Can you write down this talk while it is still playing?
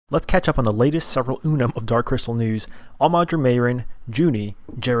Let's catch up on the latest several unum of Dark Crystal news, Almadra Mayrin, Junie,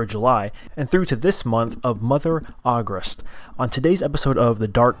 Jera July, and through to this month of Mother August, on today's episode of the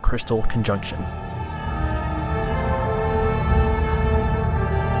Dark Crystal Conjunction.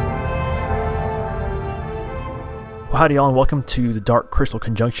 Well, howdy y'all, and welcome to the Dark Crystal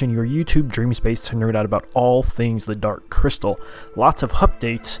Conjunction, your YouTube dream space to nerd out about all things the Dark Crystal. Lots of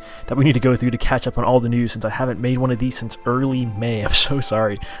updates that we need to go through to catch up on all the news since I haven't made one of these since early May. I'm so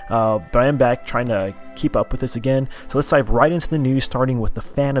sorry. But I am back trying to keep up with this again. So let's dive right into the news, starting with the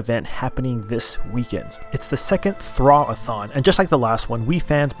fan event happening this weekend. It's the second Thra-athon, and just like the last one, we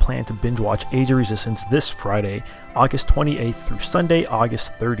fans plan to binge watch Age of Resistance this Friday, August 28th through Sunday,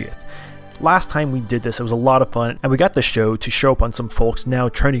 August 30th. Last time we did this, it was a lot of fun, and we got the show to show up on some folks' now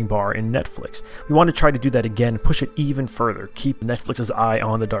trending bar in Netflix. We want to try to do that again, push it even further, keep Netflix's eye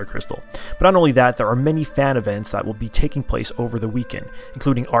on the Dark Crystal. But not only that, there are many fan events that will be taking place over the weekend,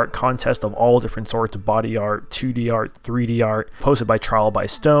 including art contests of all different sorts, body art, 2D art, 3D art, hosted by Trial by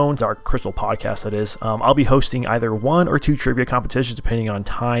Sown, Dark Crystal podcast that is. I'll be hosting either 1 or 2 trivia competitions depending on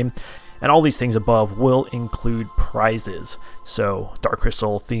time. And all these things above will include prizes, so Dark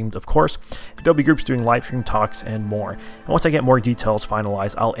Crystal themed of course. There'll be groups doing live stream talks and more. And once I get more details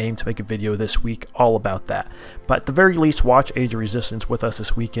finalized, I'll aim to make a video this week all about that. But at the very least, watch Age of Resistance with us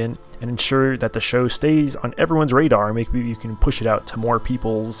this weekend and ensure that the show stays on everyone's radar, and maybe you can push it out to more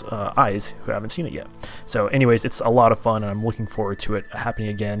people's eyes who haven't seen it yet. So anyways, it's a lot of fun, and I'm looking forward to it happening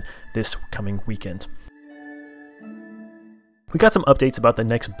again this coming weekend. We got some updates about the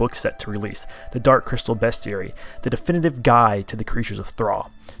next book set to release, the Dark Crystal Bestiary, the definitive guide to the creatures of Thra.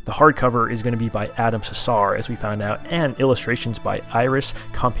 The hardcover is going to be by Adam Cesar, as we found out, and illustrations by Iris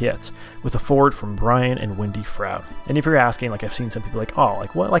Compiet, with a forward from Brian and Wendy Froud. And if you're asking, like I've seen some people like, oh,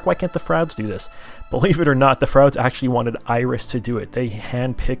 like what? Like why can't the Frouds do this? Believe it or not, the Frouds actually wanted Iris to do it. They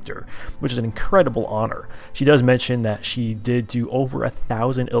handpicked her, which is an incredible honor. She does mention that she did do over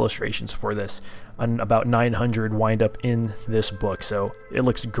 1,000 illustrations for this, and about 900 wind up in this book, so it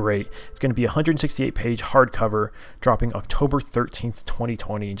looks great. It's going to be a 168-page hardcover, dropping October 13th,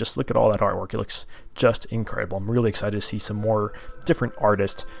 2020. Just look at all that artwork. It looks just incredible. I'm really excited to see some more different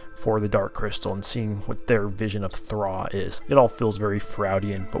artists for the Dark Crystal and seeing what their vision of Thra is. It all feels very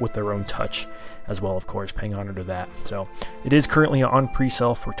Froudian, but with their own touch as well, of course, paying honor to that. So it is currently on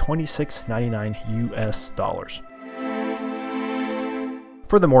pre-sale for $26.99 US.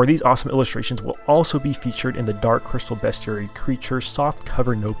 Furthermore, these awesome illustrations will also be featured in the Dark Crystal Bestiary Creature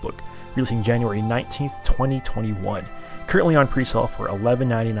Softcover Notebook, releasing January 19th, 2021. Currently on pre-sale for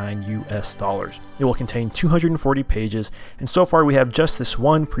 $11.99 US. It will contain 240 pages, and so far we have just this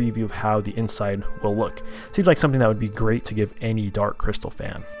one preview of how the inside will look. Seems like something that would be great to give any Dark Crystal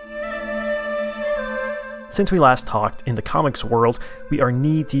fan. Since we last talked, in the comics world, we are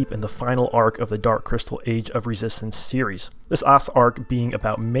knee-deep in the final arc of the Dark Crystal Age of Resistance series. This last arc being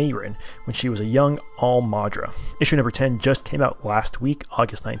about Mayrin, when she was a young Almadra. Issue number 10 just came out last week,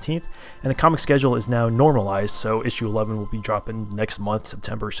 August 19th, and the comic schedule is now normalized, so issue 11 will be dropping next month,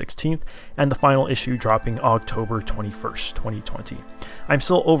 September 16th, and the final issue dropping October 21st, 2020. I'm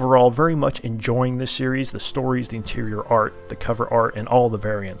still overall very much enjoying this series, the stories, the interior art, the cover art, and all the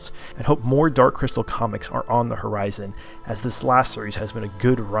variants, and hope more Dark Crystal comics are on the horizon, as this last series has been a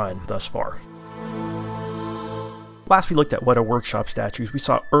good run thus far. Last we looked at Weta Workshop statues, we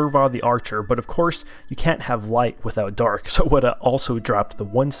saw UrVa the Archer, but of course you can't have light without dark, so Weta also dropped the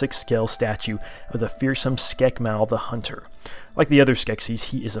 1/6 scale statue of the fearsome skekMal the Hunter. Like the other Skeksis,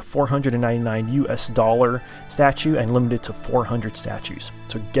 he is a $499 US statue and limited to 400 statues,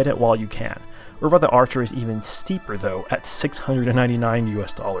 so get it while you can. UrVa the Archer is even steeper though, at $699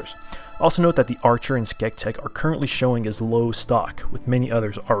 US. Also note that the Archer and SkekTech are currently showing as low stock, with many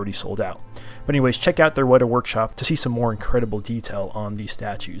others already sold out. But anyways, check out their Weta Workshop to see some more incredible detail on these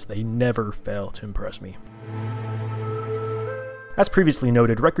statues. They never fail to impress me. As previously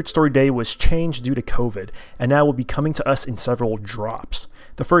noted, Record Store Day was changed due to COVID, and now will be coming to us in several drops.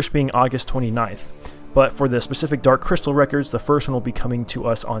 The first being August 29th. But for the specific Dark Crystal records, the first one will be coming to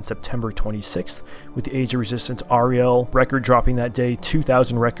us on September 26th, with the Age of Resistance Ariel record dropping that day,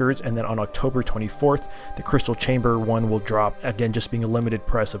 2,000 records, and then on October 24th, the Crystal Chamber one will drop, again just being a limited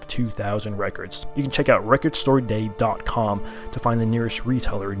press of 2,000 records. You can check out recordstoreday.com to find the nearest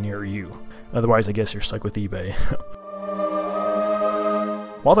retailer near you. Otherwise, I guess you're stuck with eBay.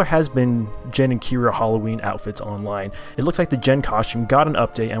 While there has been Jen and Kira Halloween outfits online, it looks like the Jen costume got an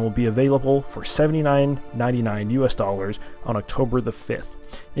update and will be available for $79.99 US on October the 5th.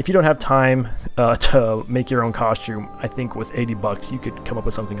 If you don't have time to make your own costume, I think with $80 you could come up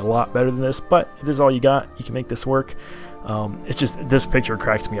with something a lot better than this, but if this is all you got, you can make this work. It's just, this picture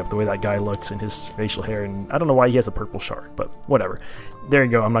cracks me up, the way that guy looks and his facial hair, and I don't know why he has a purple shard, but whatever. There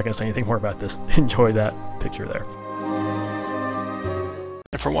you go, I'm not going to say anything more about this. Enjoy that picture there.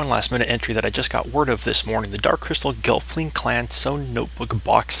 And for one last minute entry that I just got word of this morning, the Dark Crystal Gelfling Clan Sown Notebook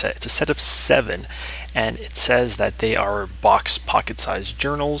box set. It's a set of 7, and it says that they are box pocket-sized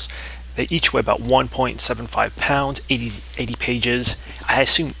journals. They each weigh about 1.75 pounds, 80 pages. I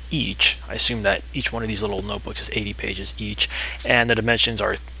assume that each one of these little notebooks is 80 pages each, and the dimensions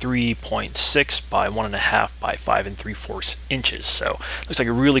are 3.6 by 1.5 by 5 3/4 inches. So looks like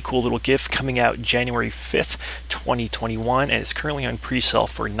a really cool little gift, coming out January 5th, 2021, and it's currently on pre-sale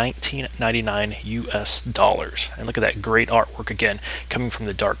for $19.99 US. And look at that great artwork again, coming from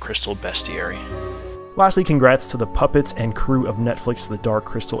the Dark Crystal Bestiary. Lastly, congrats to the puppets and crew of Netflix The Dark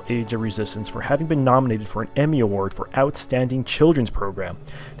Crystal Age of Resistance for having been nominated for an Emmy Award for Outstanding Children's Program.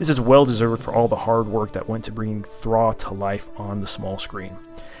 This is well deserved for all the hard work that went to bringing Thra to life on the small screen.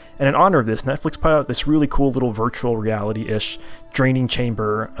 And in honor of this, Netflix put out this really cool little virtual reality-ish draining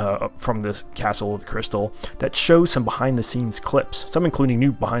chamber from this Castle of the Crystal that shows some behind-the-scenes clips, some including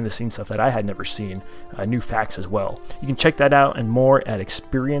new behind-the-scenes stuff that I had never seen, new facts as well. You can check that out and more at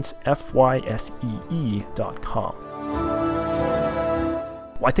experiencefysee.com.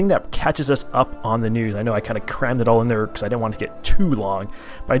 One thing that catches us up on the news, I know I kind of crammed it all in there because I didn't want it to get too long,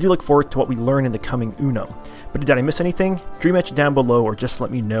 but I do look forward to what we learn in the coming Uno. But did I miss anything? Dream etch it down below, or just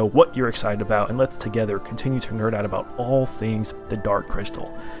let me know what you're excited about, and let's together continue to nerd out about all things the Dark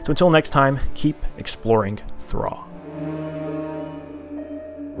Crystal. So until next time, keep exploring Thra.